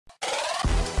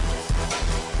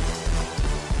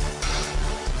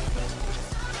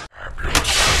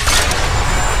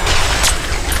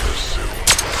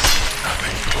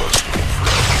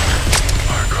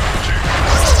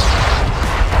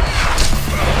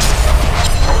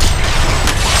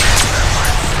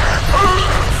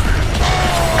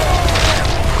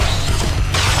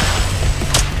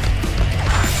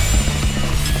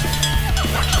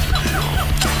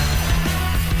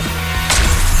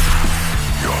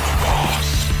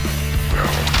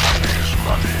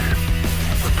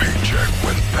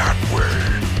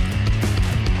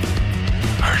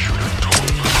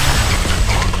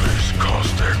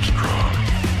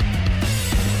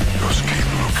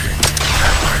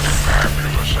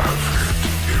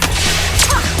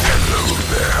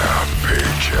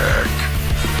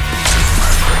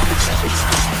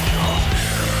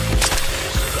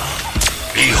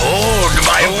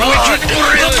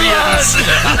boss!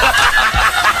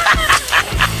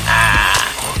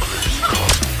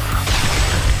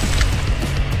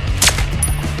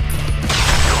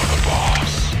 You're the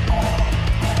boss.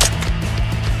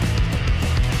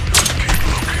 Just keep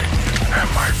looking at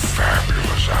my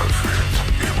fabulous outfit.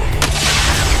 It will look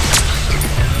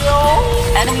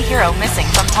Enemy hero missing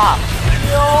from top.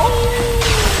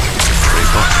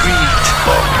 Trick or treat,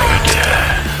 or murder.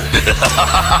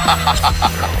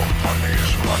 money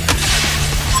is money.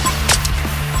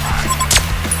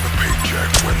 The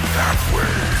paycheck went that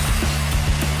way.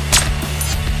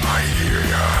 I hear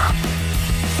ya.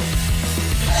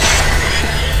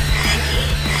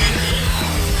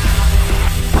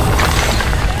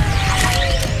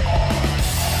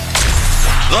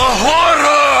 The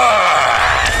horror!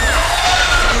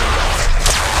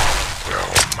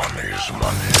 Well, money is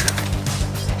money.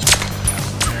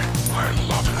 I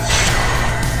love it.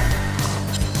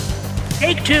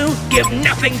 Take two, give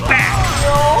nothing back.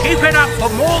 Keep it up for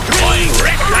more going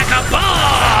wreck like a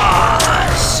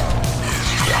boss.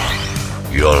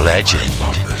 Your legend,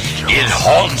 it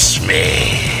haunts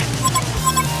me.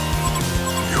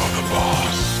 You're the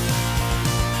boss.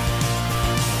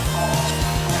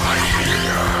 I hear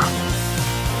ya.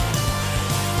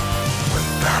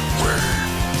 Went that way.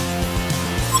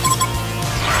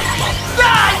 I love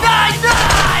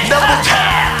it. Double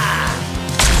tap!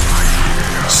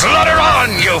 Slaughter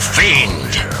on, you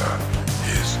fiend!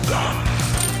 Is done.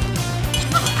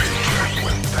 The paycheck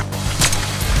went that way.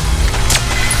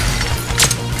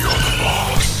 You're the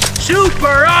boss.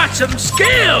 Super awesome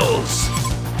skills.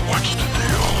 What's the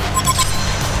deal?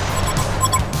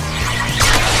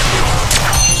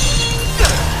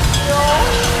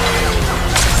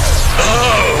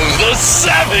 Oh, the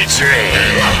savagery!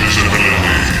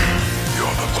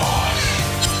 You're the boss.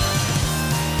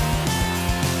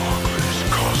 Uglies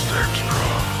cost extra.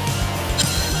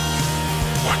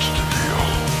 What's the deal?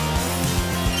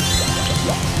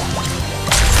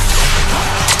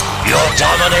 Your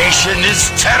domination is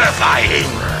terrifying!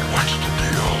 What's the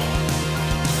deal?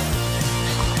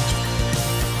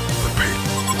 The pay.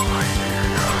 I hear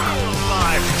ya.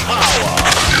 My power!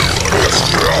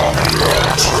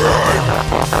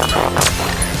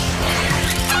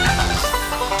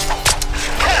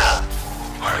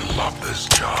 I love this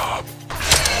job.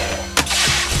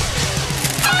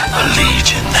 A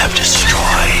legion have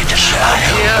destroyed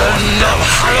Champion of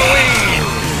Halloween!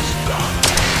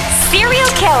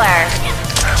 Serial killer.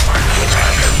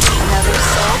 Another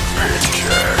soul.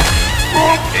 Paycheck.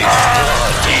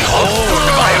 Behold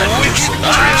my wicked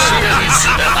dreams!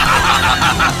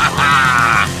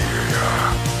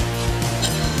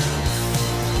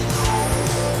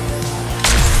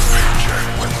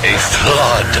 A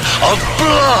flood of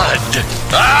blood!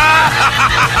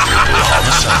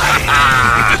 Homicide!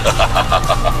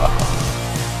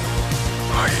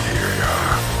 I hear ya.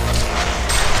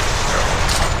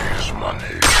 Money is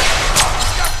money.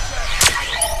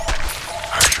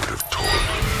 I should have told him.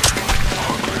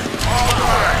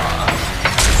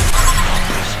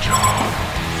 This job.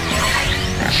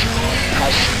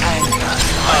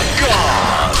 A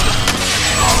god!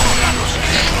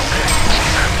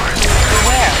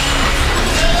 Beware.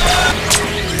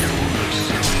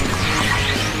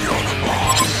 You're the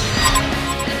boss.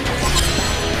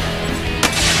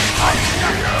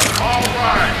 All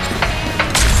right.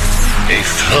 A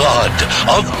flood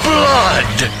of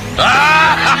blood!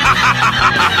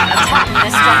 Attack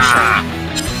this structure.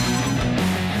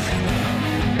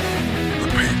 The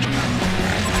page.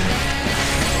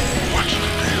 What's the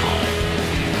deal?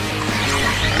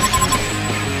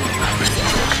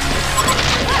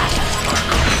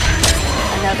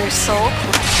 Another soul.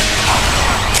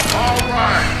 All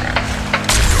right.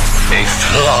 A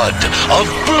flood of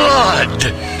blood!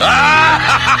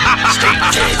 Stay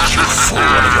dead, you fool!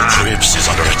 One of your cribs is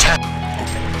under attack.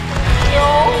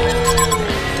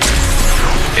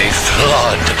 A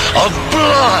flood of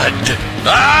blood!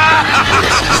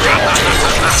 Stay dead,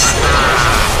 you fool!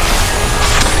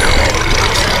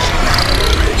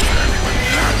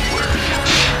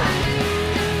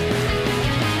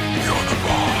 You're the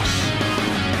boss.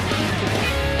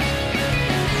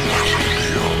 What's the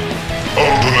deal?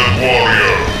 Ultimate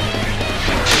Warrior.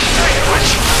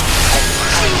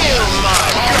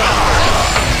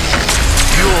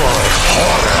 Your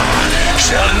horror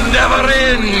shall never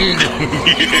end!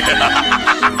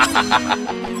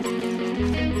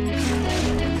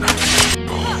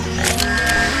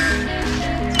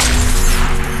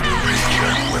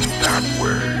 Paycheck went that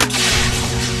way.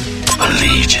 A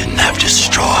legion have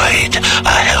destroyed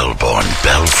a hellborn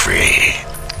belfry.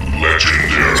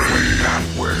 Legendary. That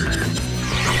way.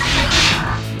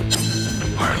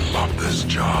 I love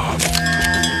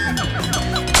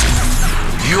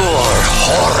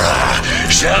horror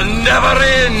shall never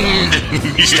end!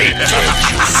 Stay dead,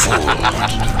 you fool!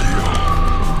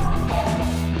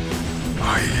 I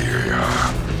hear ya.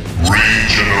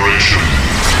 Regeneration.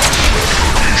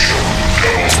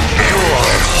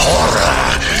 Your horror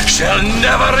shall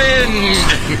never end!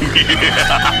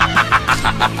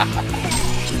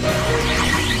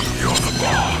 You're the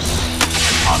boss.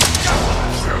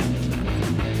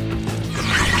 The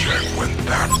paycheck went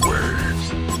that way.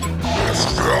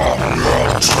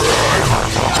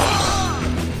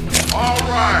 All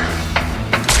right.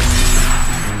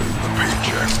 The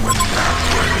paycheck went that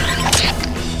way.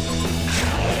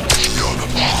 You're the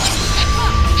boss.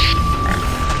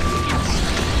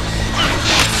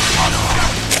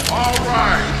 All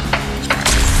right.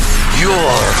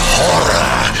 Your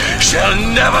horror shall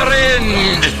never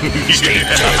end! Stay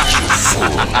dead, you fool!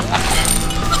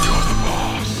 You're the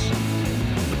boss.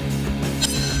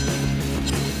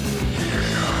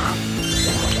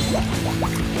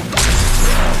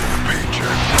 The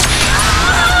paycheck.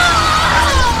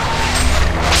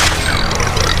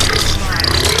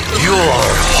 Your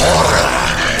horror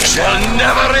shall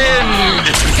never end!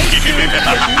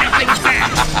 Nothing back.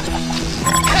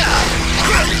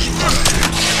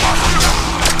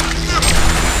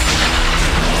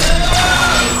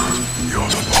 You're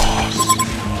the boss.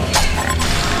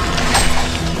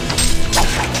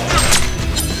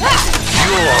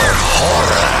 Your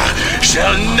horror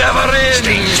shall never end!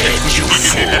 Stay dead, you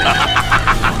fool!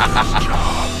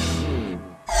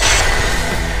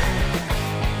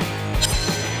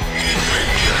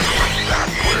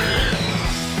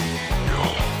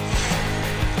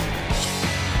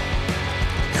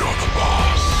 You're the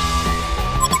boss.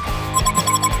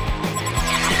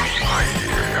 I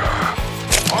hear ya.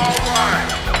 All right.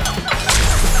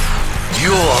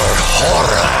 Your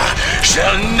horror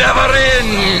shall never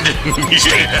end!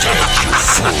 Stay dead, you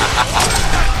fool!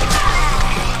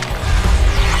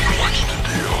 What's the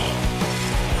deal?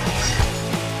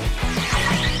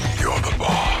 You're the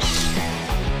boss.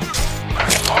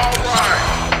 All right.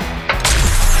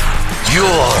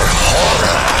 Your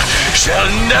horror shall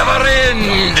never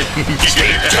end!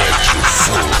 Stay dead, you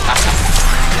fool!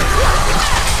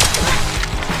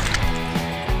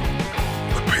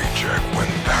 The paycheck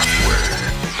went that way.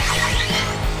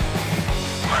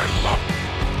 I love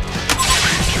the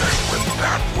paycheck went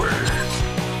that way.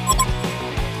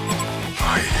 I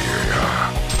hear ya.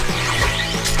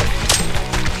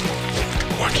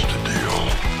 What's the deal?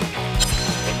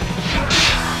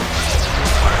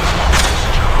 I love this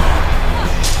job.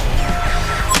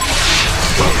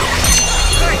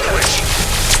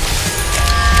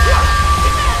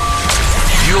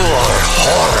 Your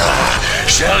horror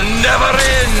shall never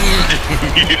end!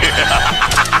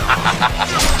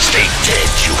 Stay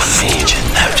dead, you Legion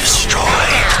have destroyed.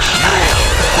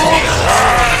 Your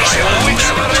horror shall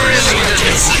never end!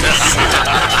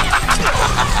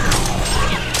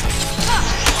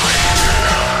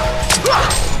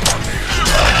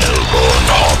 The Hellborn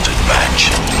Haunted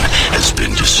Mansion has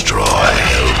been destroyed. The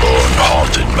Hellborn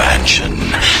Haunted Mansion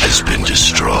has been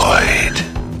destroyed.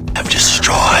 Have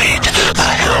destroyed the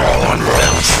Hellborn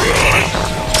Belfry.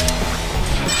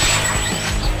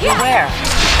 Beware.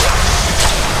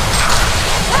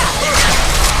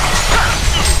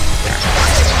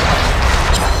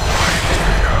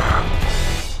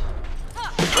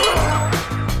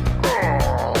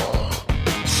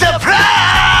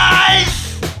 Surprise!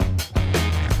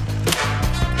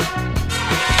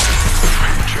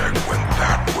 Paycheck went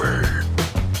that way.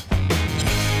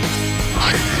 I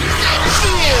hear ya.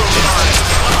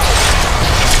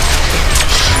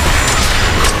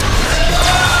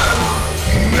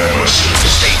 Nemesis.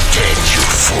 Stay dead, you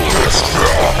fool!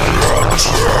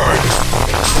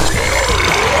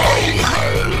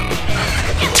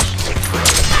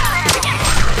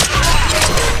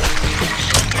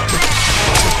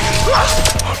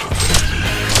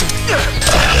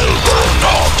 The Hellborn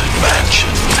Haunted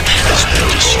Mansion has been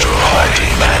destroyed. The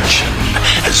mansion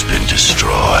has been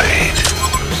destroyed.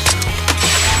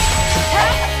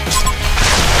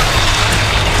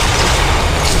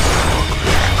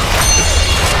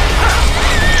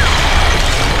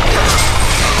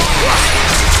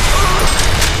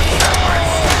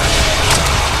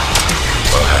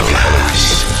 Alas,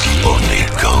 only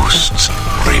ghosts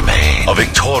remain. A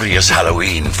victorious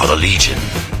Halloween for the Legion.